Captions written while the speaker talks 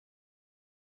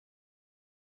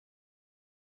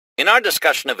In our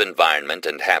discussion of environment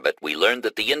and habit, we learned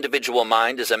that the individual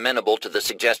mind is amenable to the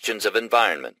suggestions of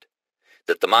environment,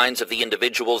 that the minds of the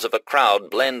individuals of a crowd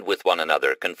blend with one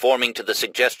another, conforming to the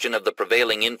suggestion of the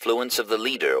prevailing influence of the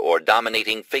leader or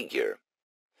dominating figure.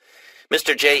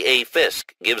 Mr. J. A.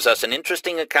 Fisk gives us an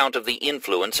interesting account of the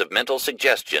influence of mental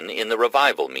suggestion in the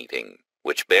revival meeting,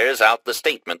 which bears out the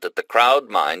statement that the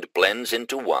crowd mind blends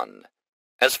into one,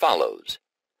 as follows.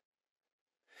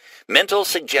 Mental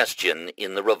suggestion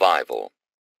in the revival.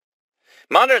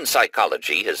 Modern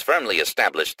psychology has firmly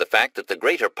established the fact that the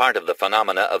greater part of the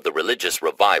phenomena of the religious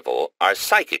revival are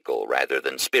psychical rather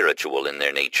than spiritual in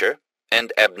their nature,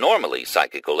 and abnormally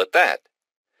psychical at that.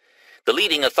 The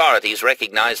leading authorities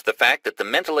recognized the fact that the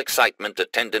mental excitement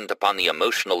attendant upon the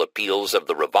emotional appeals of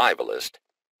the revivalist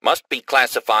must be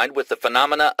classified with the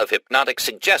phenomena of hypnotic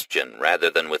suggestion rather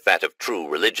than with that of true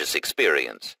religious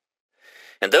experience.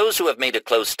 And those who have made a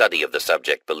close study of the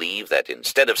subject believe that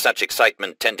instead of such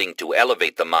excitement tending to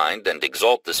elevate the mind and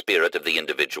exalt the spirit of the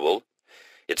individual,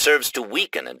 it serves to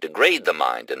weaken and degrade the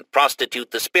mind and prostitute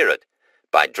the spirit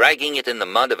by dragging it in the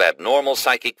mud of abnormal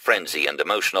psychic frenzy and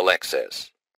emotional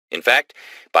excess. In fact,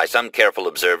 by some careful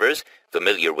observers,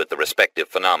 familiar with the respective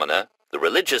phenomena, the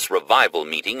religious revival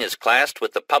meeting is classed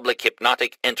with the public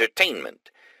hypnotic entertainment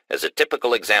as a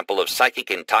typical example of psychic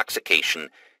intoxication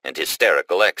and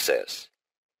hysterical excess.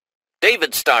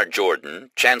 David Starr Jordan,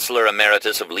 Chancellor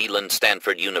Emeritus of Leland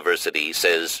Stanford University,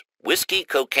 says, "Whiskey,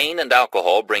 cocaine, and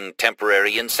alcohol bring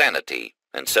temporary insanity,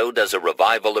 and so does a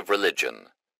revival of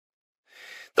religion."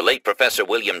 The late Professor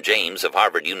William James of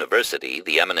Harvard University,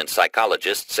 the eminent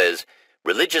psychologist, says,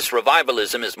 "Religious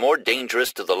revivalism is more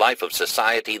dangerous to the life of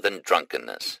society than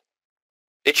drunkenness."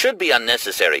 It should be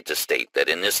unnecessary to state that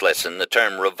in this lesson the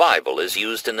term revival is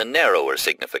used in the narrower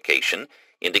signification,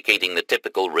 indicating the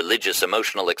typical religious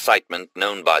emotional excitement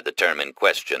known by the term in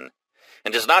question,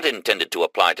 and is not intended to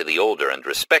apply to the older and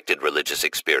respected religious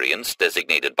experience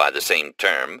designated by the same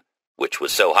term, which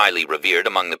was so highly revered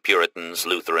among the Puritans,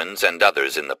 Lutherans, and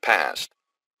others in the past.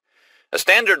 A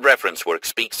standard reference work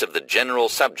speaks of the general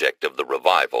subject of the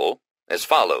revival as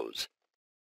follows.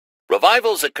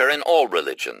 Revivals occur in all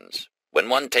religions. When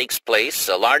one takes place,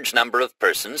 a large number of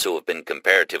persons who have been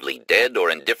comparatively dead or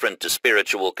indifferent to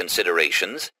spiritual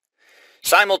considerations,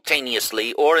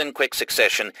 simultaneously or in quick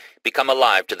succession, become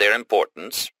alive to their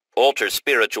importance, alter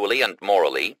spiritually and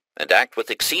morally, and act with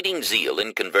exceeding zeal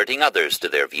in converting others to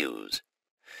their views.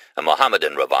 A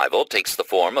Mohammedan revival takes the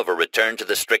form of a return to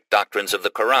the strict doctrines of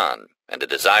the Quran and a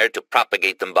desire to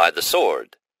propagate them by the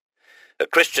sword. A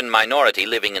Christian minority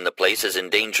living in the place is in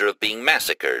danger of being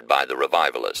massacred by the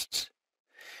revivalists.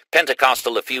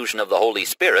 Pentecostal effusion of the Holy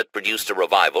Spirit produced a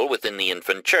revival within the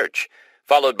infant church,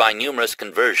 followed by numerous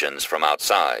conversions from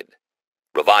outside.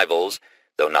 Revivals,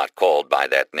 though not called by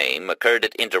that name, occurred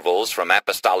at intervals from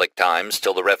apostolic times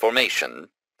till the Reformation,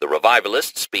 the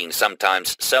revivalists being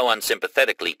sometimes so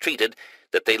unsympathetically treated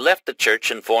that they left the church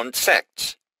and formed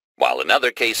sects, while in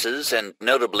other cases, and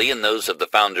notably in those of the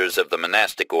founders of the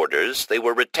monastic orders, they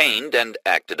were retained and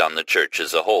acted on the church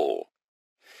as a whole.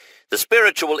 The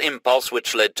spiritual impulse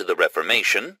which led to the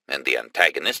Reformation, and the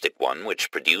antagonistic one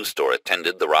which produced or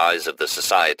attended the rise of the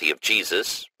Society of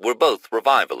Jesus, were both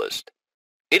revivalist.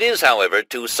 It is, however,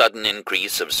 to sudden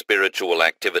increase of spiritual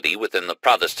activity within the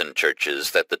Protestant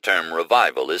churches that the term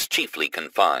revival is chiefly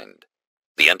confined.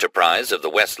 The enterprise of the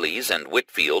Wesleys and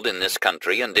Whitfield in this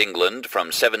country and England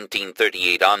from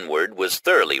 1738 onward was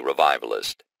thoroughly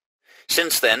revivalist.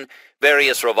 Since then,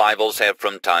 various revivals have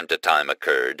from time to time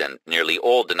occurred, and nearly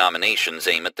all denominations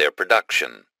aim at their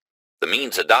production. The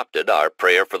means adopted are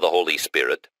prayer for the Holy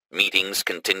Spirit, meetings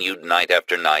continued night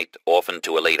after night, often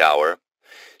to a late hour,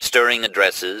 stirring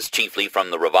addresses, chiefly from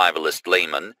the revivalist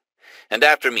layman, and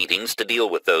after meetings to deal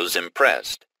with those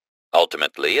impressed.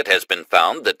 Ultimately, it has been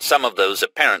found that some of those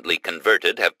apparently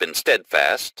converted have been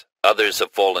steadfast, others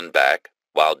have fallen back,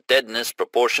 while deadness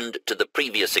proportioned to the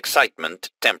previous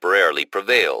excitement temporarily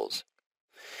prevails.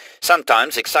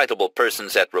 Sometimes excitable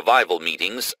persons at revival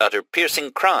meetings utter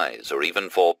piercing cries or even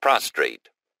fall prostrate.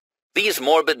 These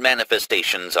morbid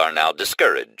manifestations are now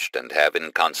discouraged and have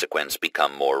in consequence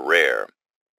become more rare.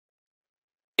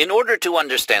 In order to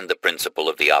understand the principle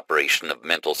of the operation of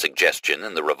mental suggestion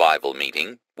in the revival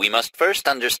meeting, we must first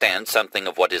understand something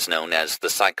of what is known as the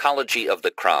psychology of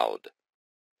the crowd.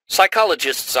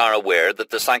 Psychologists are aware that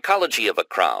the psychology of a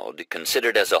crowd,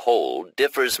 considered as a whole,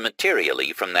 differs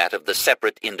materially from that of the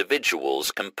separate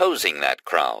individuals composing that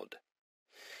crowd.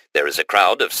 There is a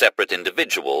crowd of separate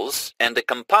individuals and a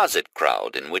composite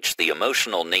crowd in which the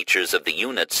emotional natures of the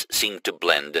units seem to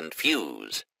blend and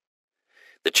fuse.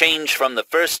 The change from the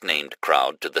first named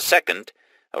crowd to the second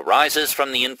arises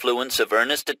from the influence of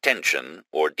earnest attention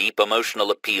or deep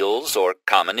emotional appeals or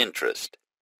common interest.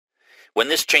 When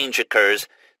this change occurs,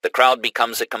 the crowd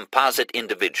becomes a composite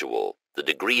individual, the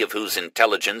degree of whose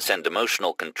intelligence and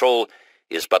emotional control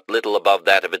is but little above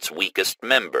that of its weakest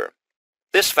member.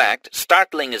 This fact,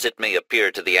 startling as it may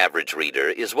appear to the average reader,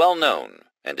 is well known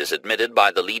and is admitted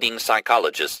by the leading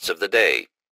psychologists of the day,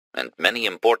 and many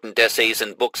important essays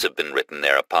and books have been written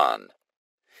thereupon.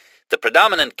 The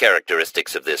predominant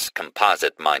characteristics of this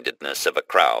composite-mindedness of a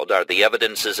crowd are the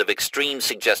evidences of extreme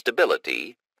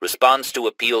suggestibility, response to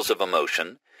appeals of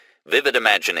emotion, vivid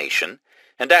imagination,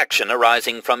 and action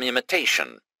arising from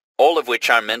imitation, all of which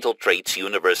are mental traits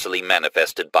universally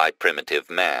manifested by primitive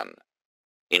man.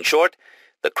 In short,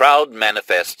 the crowd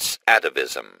manifests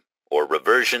atavism, or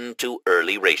reversion to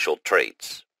early racial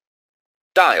traits.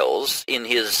 Dials, in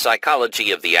his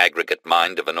Psychology of the Aggregate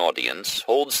Mind of an Audience,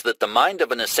 holds that the mind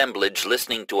of an assemblage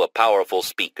listening to a powerful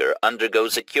speaker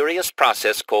undergoes a curious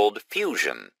process called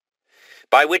fusion,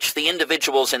 by which the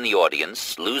individuals in the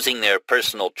audience, losing their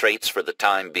personal traits for the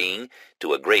time being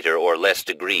to a greater or less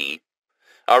degree,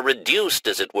 are reduced,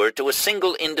 as it were, to a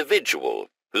single individual,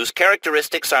 whose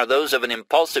characteristics are those of an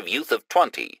impulsive youth of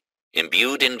 20,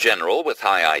 imbued in general with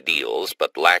high ideals,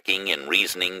 but lacking in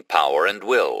reasoning power and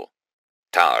will.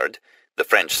 Tard, the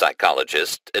French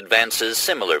psychologist, advances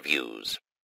similar views.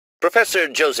 Professor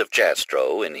Joseph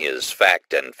Jastrow, in his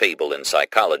Fact and Fable in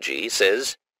Psychology,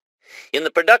 says, "In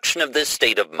the production of this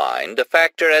state of mind, a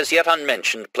factor as yet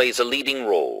unmentioned plays a leading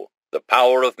role, the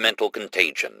power of mental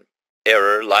contagion.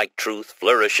 Error, like truth,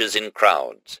 flourishes in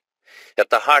crowds. At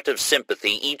the heart of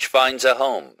sympathy each finds a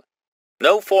home.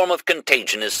 No form of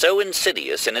contagion is so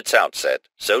insidious in its outset,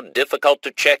 so difficult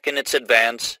to check in its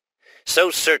advance,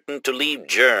 so certain to leave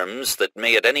germs that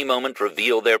may at any moment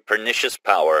reveal their pernicious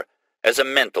power, as a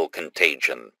mental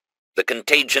contagion. The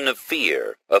contagion of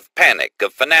fear, of panic,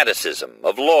 of fanaticism,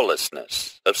 of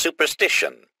lawlessness, of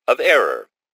superstition, of error.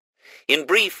 In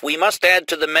brief, we must add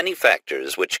to the many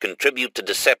factors which contribute to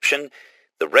deception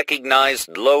the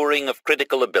recognized lowering of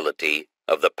critical ability,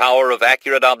 of the power of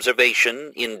accurate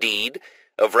observation, indeed,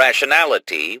 of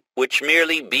rationality, which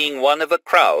merely being one of a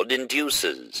crowd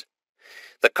induces.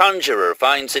 The conjurer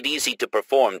finds it easy to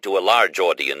perform to a large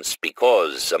audience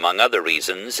because, among other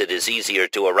reasons, it is easier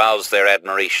to arouse their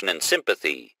admiration and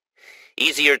sympathy,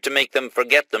 easier to make them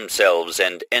forget themselves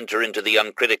and enter into the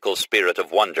uncritical spirit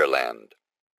of wonderland.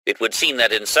 It would seem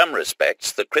that in some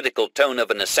respects the critical tone of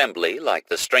an assembly, like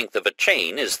the strength of a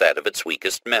chain, is that of its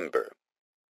weakest member."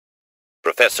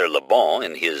 Professor Le Bon,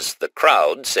 in his The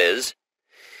Crowd, says,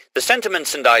 "The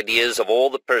sentiments and ideas of all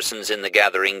the persons in the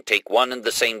gathering take one and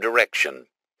the same direction,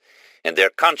 and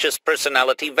their conscious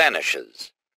personality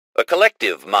vanishes. A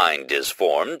collective mind is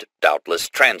formed, doubtless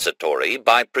transitory,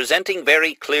 by presenting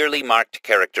very clearly marked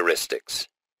characteristics.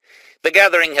 The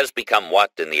gathering has become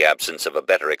what, in the absence of a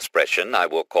better expression, I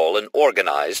will call an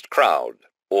organized crowd,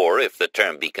 or, if the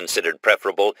term be considered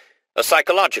preferable, a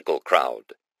psychological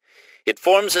crowd. It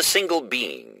forms a single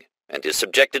being, and is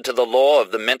subjected to the law of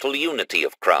the mental unity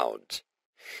of crowds.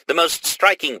 The most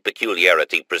striking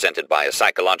peculiarity presented by a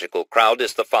psychological crowd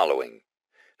is the following.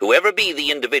 Whoever be the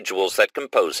individuals that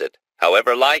compose it,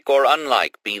 however like or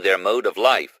unlike be their mode of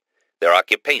life, their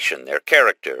occupation, their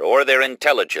character, or their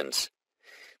intelligence,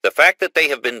 the fact that they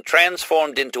have been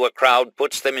transformed into a crowd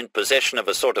puts them in possession of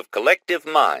a sort of collective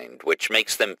mind which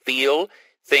makes them feel,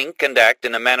 think, and act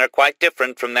in a manner quite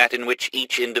different from that in which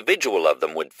each individual of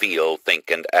them would feel, think,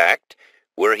 and act,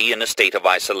 were he in a state of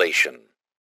isolation.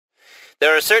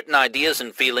 There are certain ideas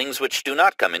and feelings which do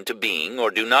not come into being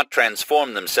or do not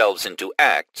transform themselves into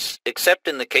acts, except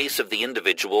in the case of the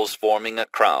individuals forming a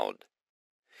crowd.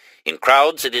 In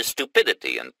crowds it is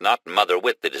stupidity and not mother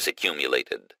wit that is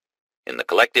accumulated. In the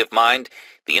collective mind,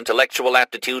 the intellectual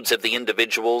aptitudes of the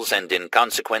individuals and in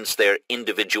consequence their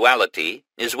individuality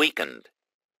is weakened.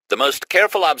 The most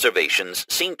careful observations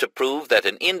seem to prove that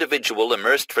an individual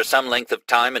immersed for some length of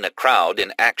time in a crowd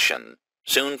in action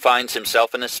soon finds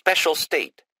himself in a special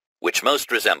state, which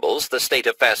most resembles the state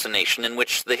of fascination in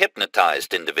which the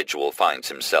hypnotized individual finds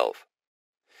himself.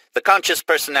 The conscious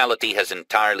personality has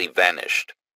entirely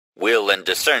vanished. Will and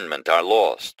discernment are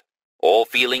lost. All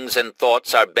feelings and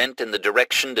thoughts are bent in the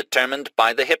direction determined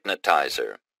by the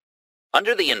hypnotizer.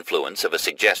 Under the influence of a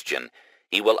suggestion,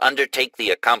 he will undertake the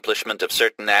accomplishment of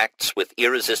certain acts with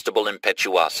irresistible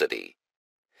impetuosity.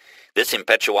 This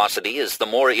impetuosity is the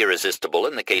more irresistible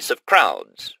in the case of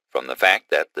crowds, from the fact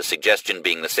that, the suggestion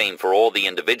being the same for all the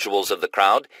individuals of the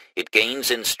crowd, it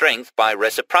gains in strength by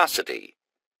reciprocity.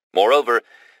 Moreover,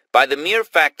 by the mere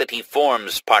fact that he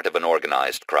forms part of an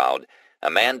organized crowd, a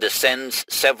man descends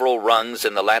several rungs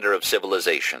in the ladder of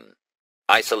civilization.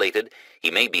 Isolated,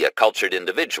 he may be a cultured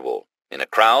individual. In a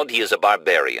crowd, he is a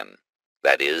barbarian,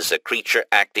 that is, a creature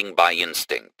acting by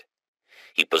instinct.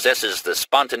 He possesses the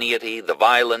spontaneity, the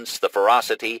violence, the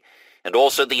ferocity, and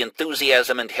also the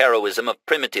enthusiasm and heroism of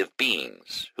primitive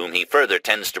beings, whom he further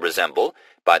tends to resemble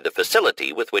by the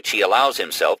facility with which he allows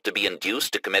himself to be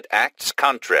induced to commit acts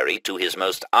contrary to his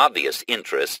most obvious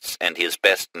interests and his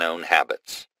best-known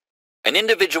habits. An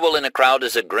individual in a crowd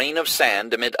is a grain of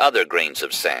sand amid other grains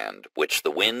of sand, which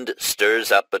the wind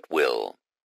stirs up at will.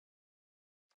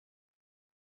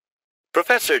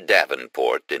 Professor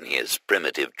Davenport, in his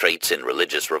Primitive Traits in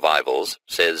Religious Revivals,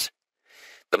 says,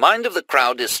 "The mind of the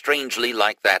crowd is strangely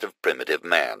like that of primitive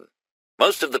man.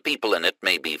 Most of the people in it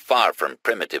may be far from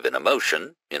primitive in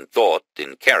emotion, in thought,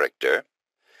 in character.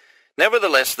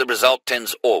 Nevertheless, the result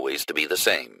tends always to be the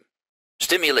same.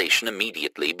 Stimulation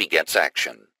immediately begets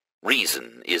action.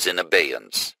 Reason is in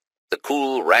abeyance. The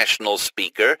cool, rational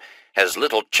speaker has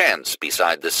little chance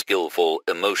beside the skillful,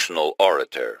 emotional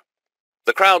orator.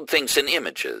 The crowd thinks in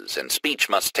images, and speech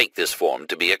must take this form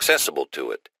to be accessible to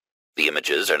it. The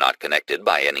images are not connected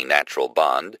by any natural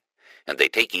bond, and they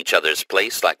take each other's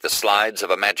place like the slides of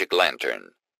a magic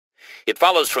lantern. It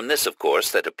follows from this, of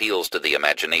course, that appeals to the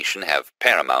imagination have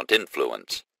paramount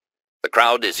influence. The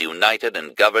crowd is united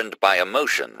and governed by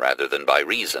emotion rather than by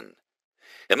reason.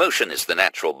 Emotion is the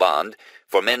natural bond,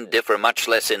 for men differ much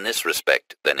less in this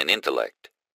respect than in intellect.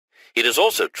 It is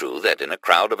also true that in a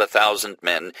crowd of 1,000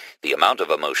 men, the amount of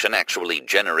emotion actually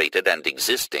generated and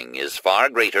existing is far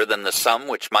greater than the sum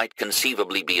which might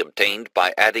conceivably be obtained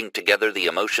by adding together the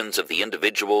emotions of the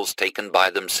individuals taken by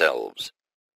themselves.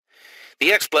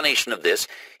 The explanation of this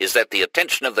is that the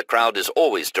attention of the crowd is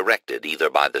always directed either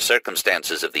by the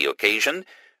circumstances of the occasion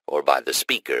or by the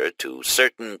speaker to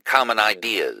certain common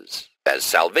ideas, as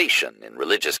salvation in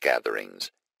religious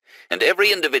gatherings. And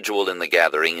every individual in the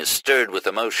gathering is stirred with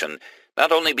emotion,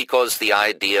 not only because the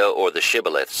idea or the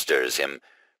shibboleth stirs him,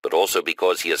 but also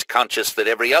because he is conscious that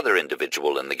every other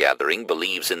individual in the gathering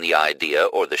believes in the idea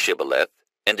or the shibboleth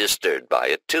and is stirred by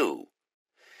it too.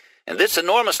 And this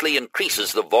enormously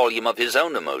increases the volume of his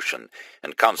own emotion,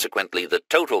 and consequently the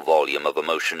total volume of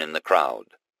emotion in the crowd.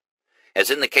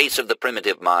 As in the case of the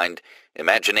primitive mind,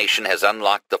 imagination has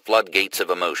unlocked the floodgates of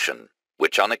emotion,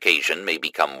 which on occasion may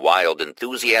become wild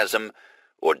enthusiasm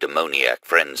or demoniac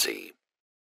frenzy.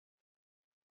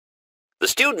 The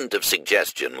student of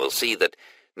suggestion will see that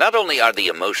not only are the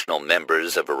emotional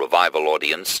members of a revival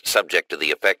audience subject to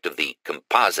the effect of the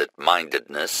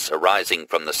composite-mindedness arising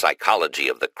from the psychology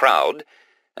of the crowd,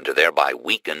 and are thereby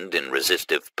weakened in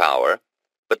resistive power,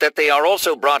 but that they are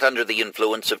also brought under the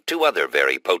influence of two other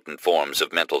very potent forms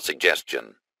of mental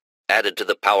suggestion. Added to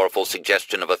the powerful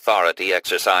suggestion of authority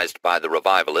exercised by the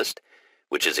revivalist,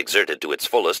 which is exerted to its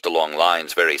fullest along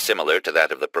lines very similar to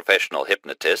that of the professional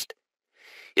hypnotist,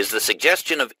 is the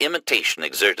suggestion of imitation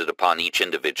exerted upon each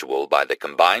individual by the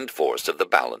combined force of the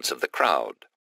balance of the crowd.